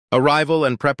Arrival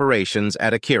and preparations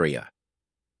at Akiria.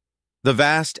 The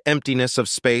vast emptiness of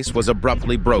space was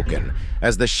abruptly broken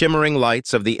as the shimmering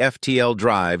lights of the FTL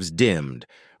drives dimmed,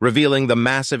 revealing the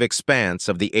massive expanse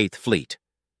of the Eighth Fleet.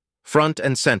 Front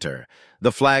and center,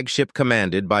 the flagship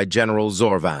commanded by General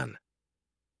Zorvan.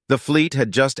 The fleet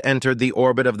had just entered the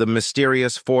orbit of the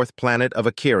mysterious fourth planet of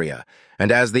Akiria, and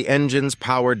as the engines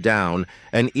powered down,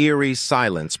 an eerie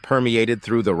silence permeated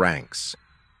through the ranks.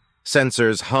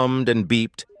 Sensors hummed and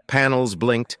beeped, panels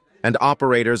blinked, and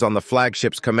operators on the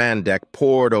flagship's command deck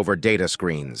pored over data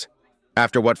screens.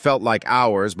 After what felt like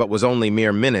hours but was only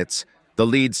mere minutes, the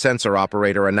lead sensor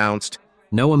operator announced,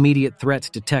 "No immediate threats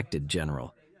detected,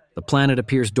 General. The planet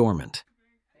appears dormant."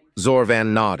 Zorvan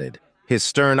nodded, his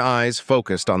stern eyes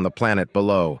focused on the planet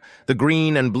below. The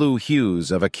green and blue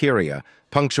hues of Akiria,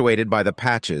 punctuated by the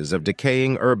patches of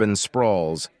decaying urban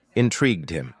sprawls, intrigued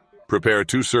him. "Prepare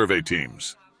 2 survey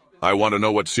teams. I want to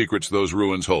know what secrets those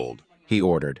ruins hold," he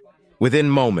ordered.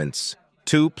 Within moments,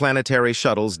 2 planetary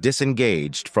shuttles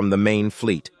disengaged from the main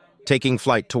fleet, taking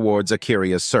flight towards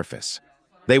Akiria's surface.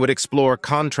 They would explore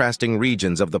contrasting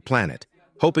regions of the planet,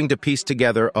 hoping to piece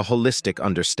together a holistic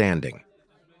understanding.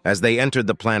 As they entered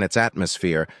the planet's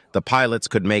atmosphere, the pilots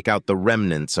could make out the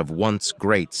remnants of once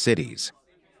great cities.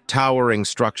 Towering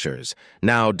structures,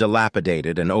 now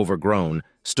dilapidated and overgrown,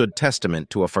 stood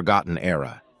testament to a forgotten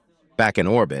era. Back in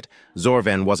orbit,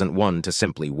 Zorvan wasn't one to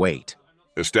simply wait.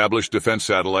 "Establish defense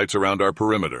satellites around our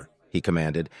perimeter," he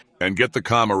commanded, "and get the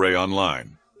comm array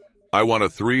online. I want a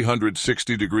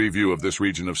 360-degree view of this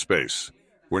region of space.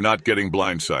 We're not getting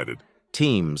blindsided."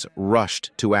 Teams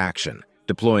rushed to action,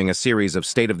 deploying a series of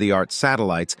state-of-the-art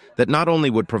satellites that not only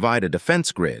would provide a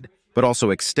defense grid, but also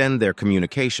extend their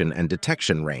communication and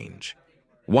detection range.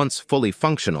 Once fully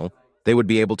functional, they would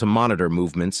be able to monitor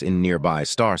movements in nearby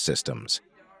star systems.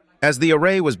 As the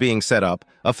array was being set up,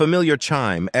 a familiar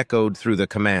chime echoed through the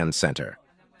command center.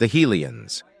 The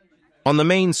Helians. On the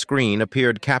main screen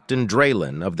appeared Captain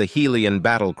Dralin of the Helian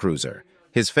battlecruiser,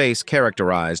 his face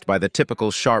characterized by the typical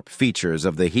sharp features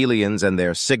of the Helians and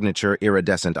their signature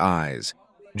iridescent eyes.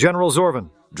 "General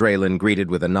Zorvan," Dralin greeted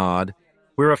with a nod.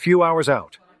 "We're a few hours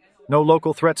out. No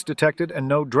local threats detected and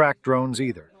no Drac drones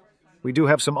either. We do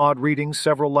have some odd readings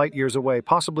several light years away,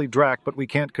 possibly Drac, but we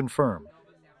can't confirm.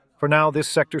 For now, this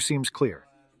sector seems clear."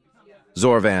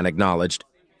 Zorvan acknowledged.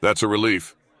 "That's a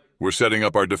relief. We're setting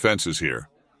up our defenses here.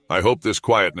 I hope this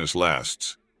quietness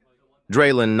lasts."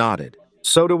 Dralin nodded.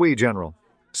 "So do we, General."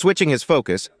 Switching his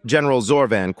focus, General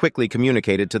Zorvan quickly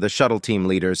communicated to the shuttle team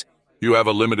leaders. "You have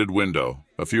a limited window,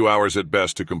 a few hours at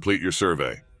best, to complete your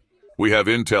survey. We have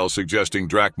intel suggesting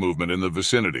Drac movement in the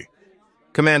vicinity."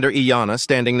 Commander Iana,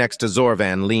 standing next to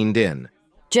Zorvan, leaned in.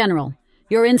 "General,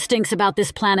 your instincts about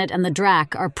this planet and the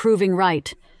Drac are proving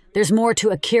right. There's more to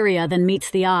Akiria than meets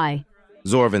the eye."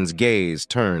 Zorvan's gaze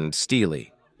turned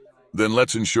steely. "Then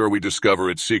let's ensure we discover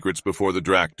its secrets before the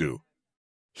Drac do."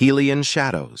 Helian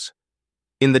shadows.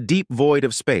 In the deep void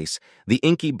of space, the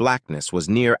inky blackness was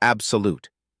near absolute.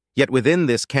 Yet within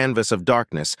this canvas of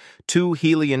darkness, 2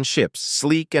 Helian ships,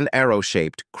 sleek and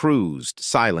arrow-shaped, cruised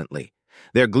silently.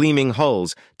 Their gleaming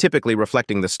hulls, typically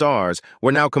reflecting the stars,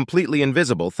 were now completely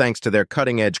invisible thanks to their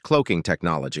cutting-edge cloaking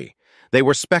technology. They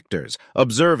were specters,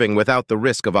 observing without the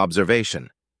risk of observation.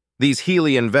 These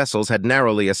Helian vessels had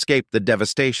narrowly escaped the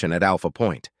devastation at Alpha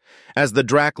Point. As the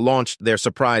Drac launched their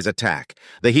surprise attack,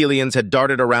 the Helians had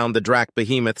darted around the Drac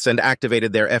behemoths and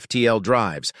activated their FTL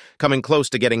drives, coming close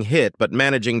to getting hit but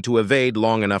managing to evade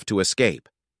long enough to escape.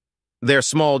 Their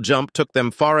small jump took them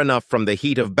far enough from the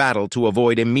heat of battle to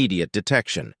avoid immediate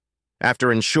detection.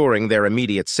 After ensuring their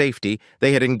immediate safety,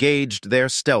 they had engaged their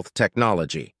stealth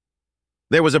technology.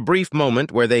 There was a brief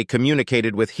moment where they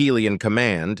communicated with Helian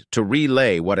Command to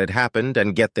relay what had happened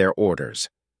and get their orders.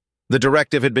 The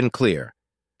directive had been clear.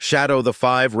 Shadow the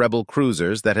 5 rebel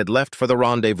cruisers that had left for the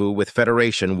rendezvous with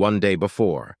Federation one day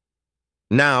before.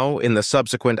 Now, in the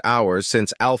subsequent hours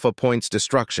since Alpha Point's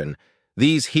destruction,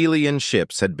 these Helian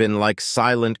ships had been like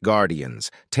silent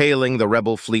guardians, tailing the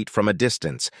rebel fleet from a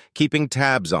distance, keeping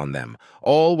tabs on them,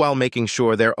 all while making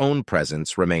sure their own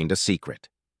presence remained a secret.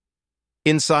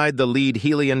 Inside the lead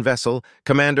Helian vessel,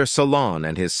 Commander Salon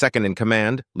and his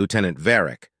second-in-command, Lieutenant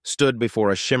Varric, stood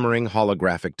before a shimmering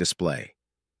holographic display.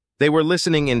 They were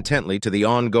listening intently to the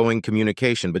ongoing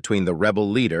communication between the rebel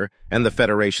leader and the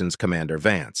Federation's Commander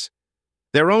Vance.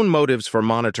 Their own motives for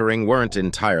monitoring weren't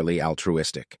entirely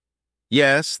altruistic.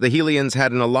 Yes, the Helians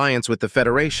had an alliance with the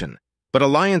Federation, but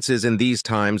alliances in these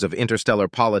times of interstellar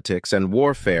politics and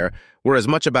warfare were as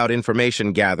much about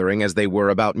information gathering as they were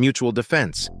about mutual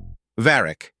defense.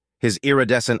 Varric, his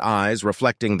iridescent eyes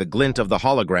reflecting the glint of the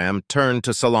hologram, turned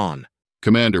to Salon.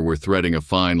 Commander, we're threading a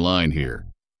fine line here.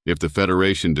 If the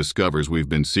Federation discovers we've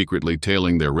been secretly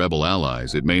tailing their rebel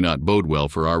allies, it may not bode well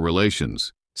for our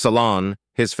relations. Salon,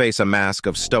 his face a mask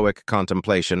of stoic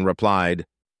contemplation, replied,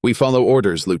 We follow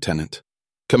orders, Lieutenant.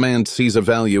 Command sees a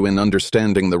value in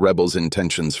understanding the rebels'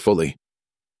 intentions fully.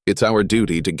 It's our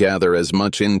duty to gather as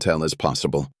much intel as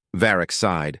possible. Varric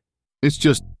sighed. It's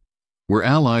just, we're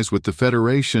allies with the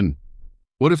Federation.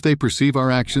 What if they perceive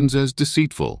our actions as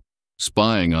deceitful,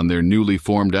 spying on their newly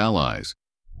formed allies?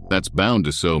 That's bound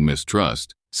to sow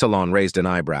mistrust. Salon raised an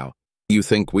eyebrow. You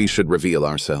think we should reveal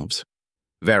ourselves?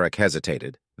 Varric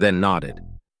hesitated, then nodded.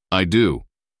 I do.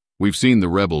 We've seen the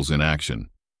rebels in action.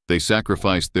 They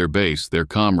sacrificed their base, their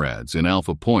comrades, in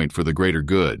Alpha Point for the greater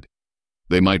good.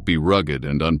 They might be rugged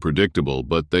and unpredictable,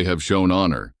 but they have shown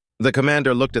honor. The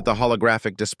commander looked at the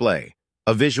holographic display,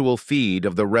 a visual feed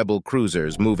of the rebel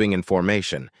cruisers moving in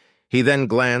formation. He then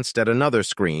glanced at another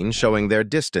screen showing their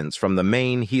distance from the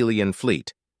main Helian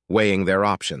fleet, weighing their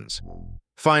options.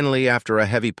 Finally, after a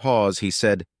heavy pause, he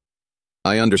said,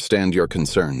 I understand your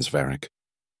concerns, Varric.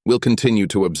 We'll continue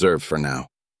to observe for now.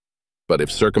 But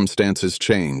if circumstances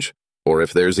change, or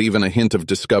if there's even a hint of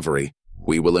discovery,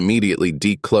 we will immediately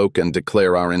decloak and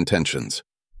declare our intentions.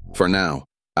 For now,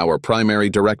 our primary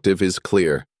directive is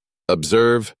clear.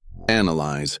 Observe,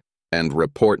 analyze, and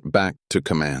report back to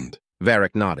command.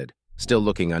 Varric nodded, still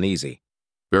looking uneasy.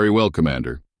 Very well,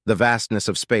 Commander. The vastness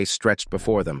of space stretched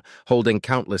before them, holding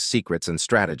countless secrets and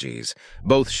strategies.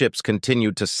 Both ships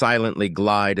continued to silently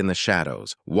glide in the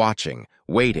shadows, watching,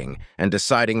 waiting, and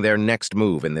deciding their next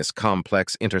move in this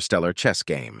complex interstellar chess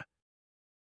game.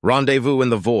 Rendezvous in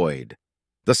the void.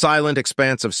 The silent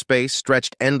expanse of space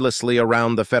stretched endlessly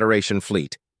around the Federation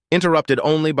fleet, interrupted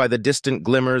only by the distant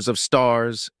glimmers of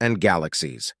stars and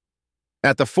galaxies.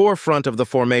 At the forefront of the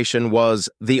formation was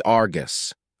the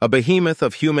Argus, a behemoth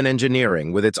of human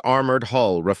engineering with its armored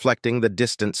hull reflecting the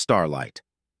distant starlight.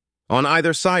 On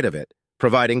either side of it,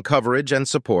 providing coverage and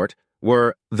support,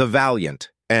 were the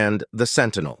Valiant and the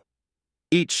Sentinel.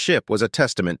 Each ship was a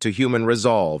testament to human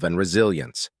resolve and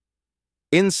resilience.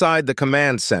 Inside the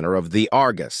command center of the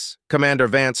Argus, Commander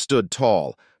Vance stood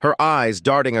tall, her eyes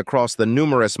darting across the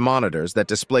numerous monitors that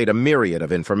displayed a myriad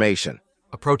of information.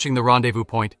 Approaching the rendezvous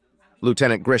point,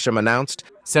 Lieutenant Grisham announced.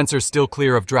 Sensors still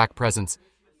clear of Drac presence.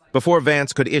 Before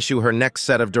Vance could issue her next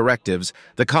set of directives,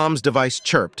 the comms device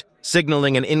chirped,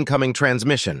 signaling an incoming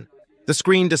transmission. The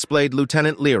screen displayed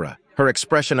Lieutenant Lyra, her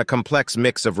expression a complex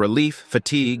mix of relief,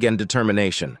 fatigue, and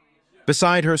determination.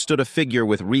 Beside her stood a figure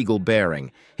with regal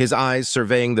bearing, his eyes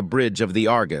surveying the bridge of the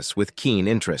Argus with keen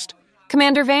interest.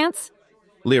 Commander Vance?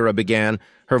 Lyra began,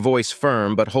 her voice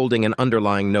firm but holding an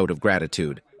underlying note of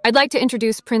gratitude. I'd like to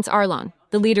introduce Prince Arlon,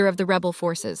 the leader of the rebel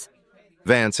forces.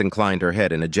 Vance inclined her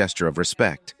head in a gesture of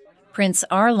respect. Prince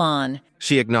Arlon,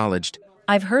 She acknowledged.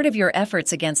 I've heard of your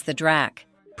efforts against the Drac.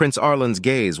 Prince Arlon's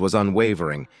gaze was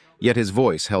unwavering, yet his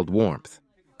voice held warmth.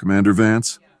 Commander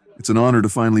Vance, it's an honor to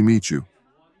finally meet you.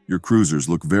 Your cruisers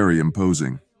look very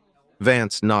imposing.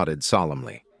 Vance nodded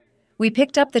solemnly. We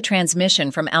picked up the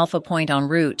transmission from Alpha Point en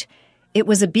route. It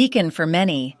was a beacon for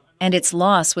many, and its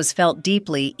loss was felt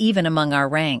deeply even among our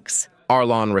ranks.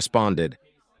 Arlon responded.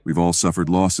 We've all suffered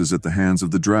losses at the hands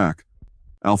of the Drac.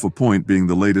 Alpha Point being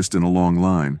the latest in a long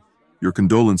line. Your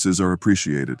condolences are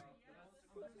appreciated.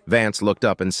 Vance looked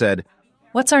up and said,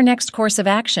 What's our next course of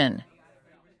action?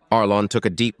 Arlon took a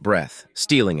deep breath,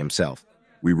 steeling himself.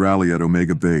 We rally at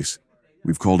Omega Base.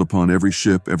 We've called upon every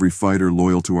ship, every fighter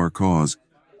loyal to our cause.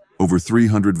 Over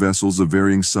 300 vessels of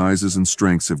varying sizes and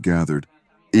strengths have gathered,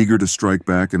 eager to strike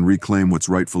back and reclaim what's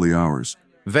rightfully ours.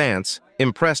 Vance,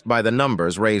 impressed by the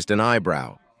numbers, raised an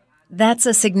eyebrow. That's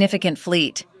a significant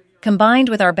fleet. Combined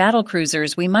with our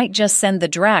battlecruisers, we might just send the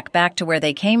Drac back to where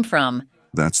they came from.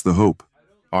 That's the hope,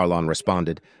 Arlon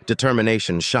responded,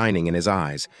 determination shining in his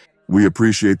eyes. We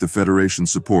appreciate the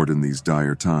Federation's support in these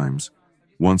dire times.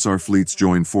 Once our fleets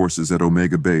join forces at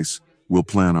Omega Base, we'll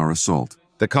plan our assault.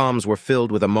 The comms were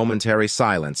filled with a momentary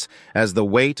silence as the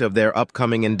weight of their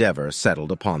upcoming endeavor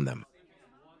settled upon them.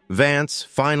 Vance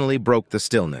finally broke the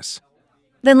stillness.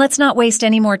 Then let's not waste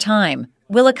any more time.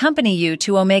 We'll accompany you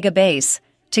to Omega Base.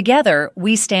 Together,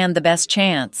 we stand the best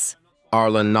chance.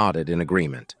 Arlen nodded in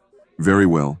agreement. Very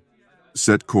well.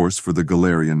 Set course for the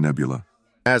Galarian Nebula.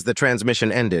 As the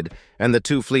transmission ended, and the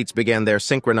two fleets began their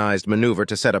synchronized maneuver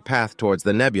to set a path towards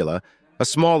the nebula, a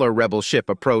smaller rebel ship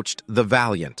approached the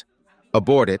Valiant.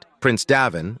 Aboard it, Prince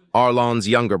Davin, Arlon's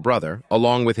younger brother,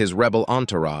 along with his rebel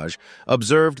entourage,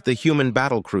 observed the human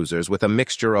battlecruisers with a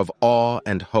mixture of awe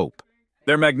and hope.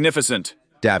 They're magnificent,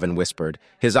 Davin whispered,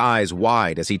 his eyes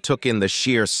wide as he took in the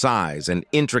sheer size and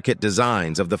intricate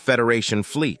designs of the Federation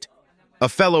fleet. A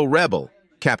fellow rebel,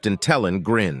 Captain Tellin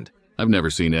grinned. I've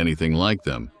never seen anything like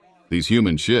them. These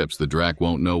human ships, the Drac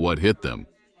won't know what hit them.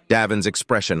 Davin's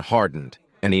expression hardened,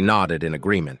 and he nodded in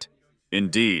agreement.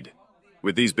 Indeed.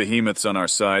 With these behemoths on our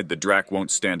side, the Drac won't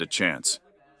stand a chance.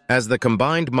 As the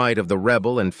combined might of the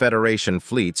Rebel and Federation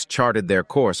fleets charted their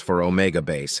course for Omega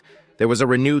Base, there was a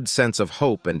renewed sense of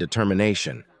hope and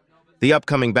determination. The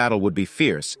upcoming battle would be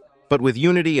fierce, but with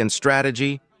unity and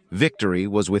strategy, victory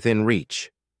was within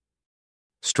reach.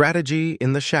 Strategy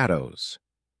in the shadows.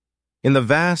 In the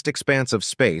vast expanse of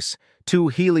space, two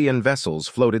Helian vessels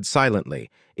floated silently,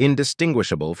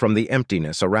 indistinguishable from the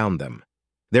emptiness around them.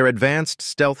 Their advanced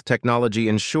stealth technology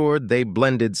ensured they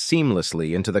blended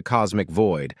seamlessly into the cosmic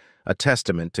void, a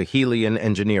testament to Helian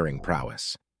engineering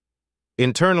prowess.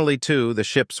 Internally, too, the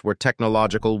ships were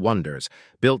technological wonders,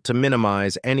 built to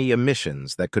minimize any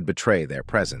emissions that could betray their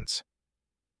presence.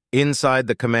 Inside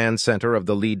the command center of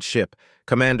the lead ship,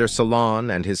 Commander Salon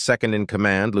and his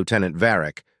second-in-command, Lieutenant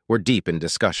Varric, were deep in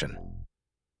discussion.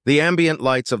 The ambient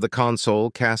lights of the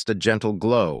console cast a gentle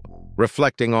glow,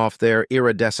 reflecting off their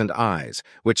iridescent eyes,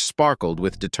 which sparkled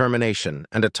with determination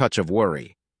and a touch of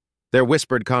worry. Their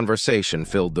whispered conversation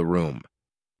filled the room.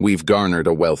 We've garnered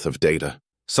a wealth of data.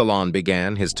 Salon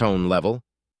began, his tone level.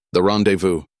 The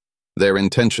rendezvous, their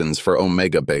intentions for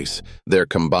Omega Base, their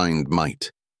combined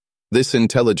might. This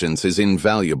intelligence is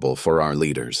invaluable for our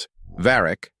leaders.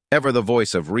 Varric, ever the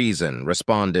voice of reason,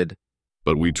 responded,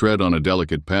 But we tread on a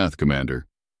delicate path, Commander.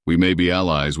 We may be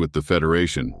allies with the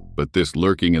Federation, but this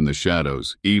lurking in the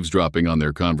shadows, eavesdropping on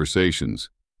their conversations,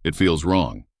 it feels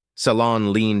wrong.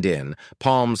 Salon leaned in,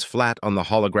 palms flat on the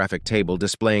holographic table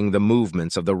displaying the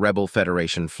movements of the Rebel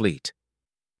Federation fleet.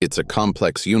 It's a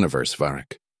complex universe,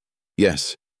 Varric.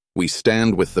 Yes, we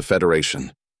stand with the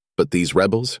Federation, but these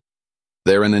rebels?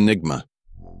 They're an enigma.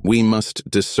 We must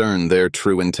discern their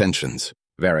true intentions.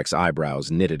 Varric's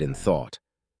eyebrows knitted in thought.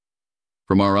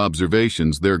 From our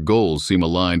observations, their goals seem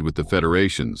aligned with the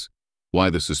Federation's. Why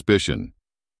the suspicion?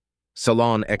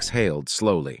 Salon exhaled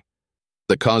slowly.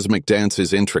 The cosmic dance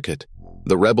is intricate.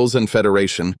 The rebels and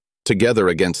Federation, together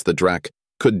against the Drac,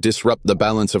 could disrupt the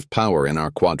balance of power in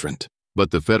our quadrant.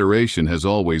 But the Federation has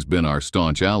always been our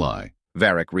staunch ally.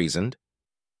 Varric reasoned.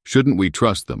 Shouldn't we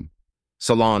trust them?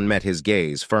 Salon met his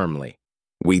gaze firmly.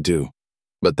 We do.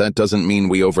 But that doesn't mean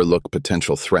we overlook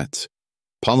potential threats.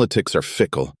 Politics are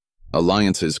fickle.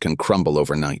 Alliances can crumble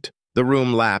overnight. The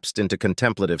room lapsed into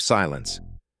contemplative silence.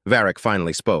 Varric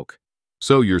finally spoke.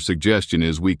 So your suggestion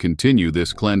is we continue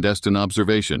this clandestine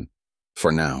observation?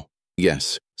 For now,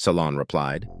 yes, Salon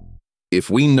replied. If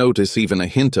we notice even a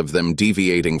hint of them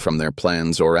deviating from their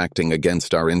plans or acting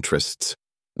against our interests,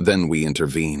 then we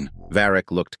intervene.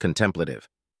 Varric looked contemplative.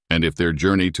 And if their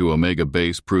journey to Omega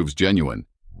Base proves genuine?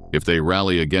 If they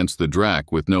rally against the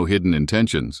Drac with no hidden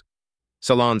intentions?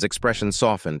 Salon's expression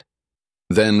softened.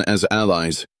 Then, as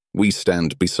allies, we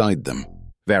stand beside them.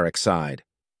 Varric sighed.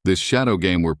 This shadow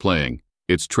game we're playing,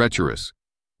 it's treacherous.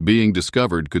 Being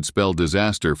discovered could spell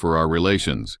disaster for our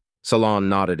relations. Salon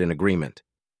nodded in agreement.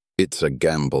 It's a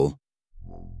gamble,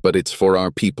 but it's for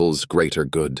our people's greater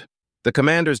good. The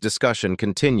commander's discussion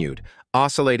continued,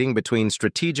 oscillating between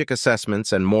strategic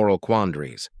assessments and moral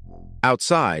quandaries.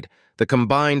 Outside, the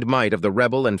combined might of the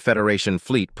Rebel and Federation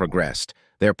fleet progressed,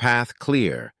 their path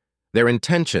clear, their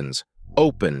intentions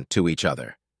open to each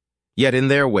other. Yet in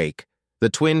their wake, the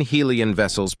twin Helian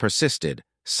vessels persisted,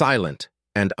 silent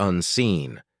and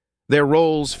unseen. Their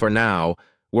roles, for now,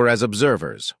 were as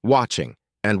observers, watching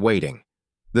and waiting.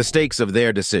 The stakes of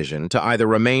their decision to either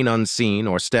remain unseen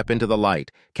or step into the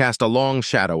light cast a long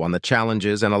shadow on the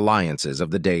challenges and alliances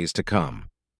of the days to come.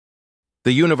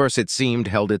 The universe, it seemed,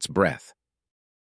 held its breath.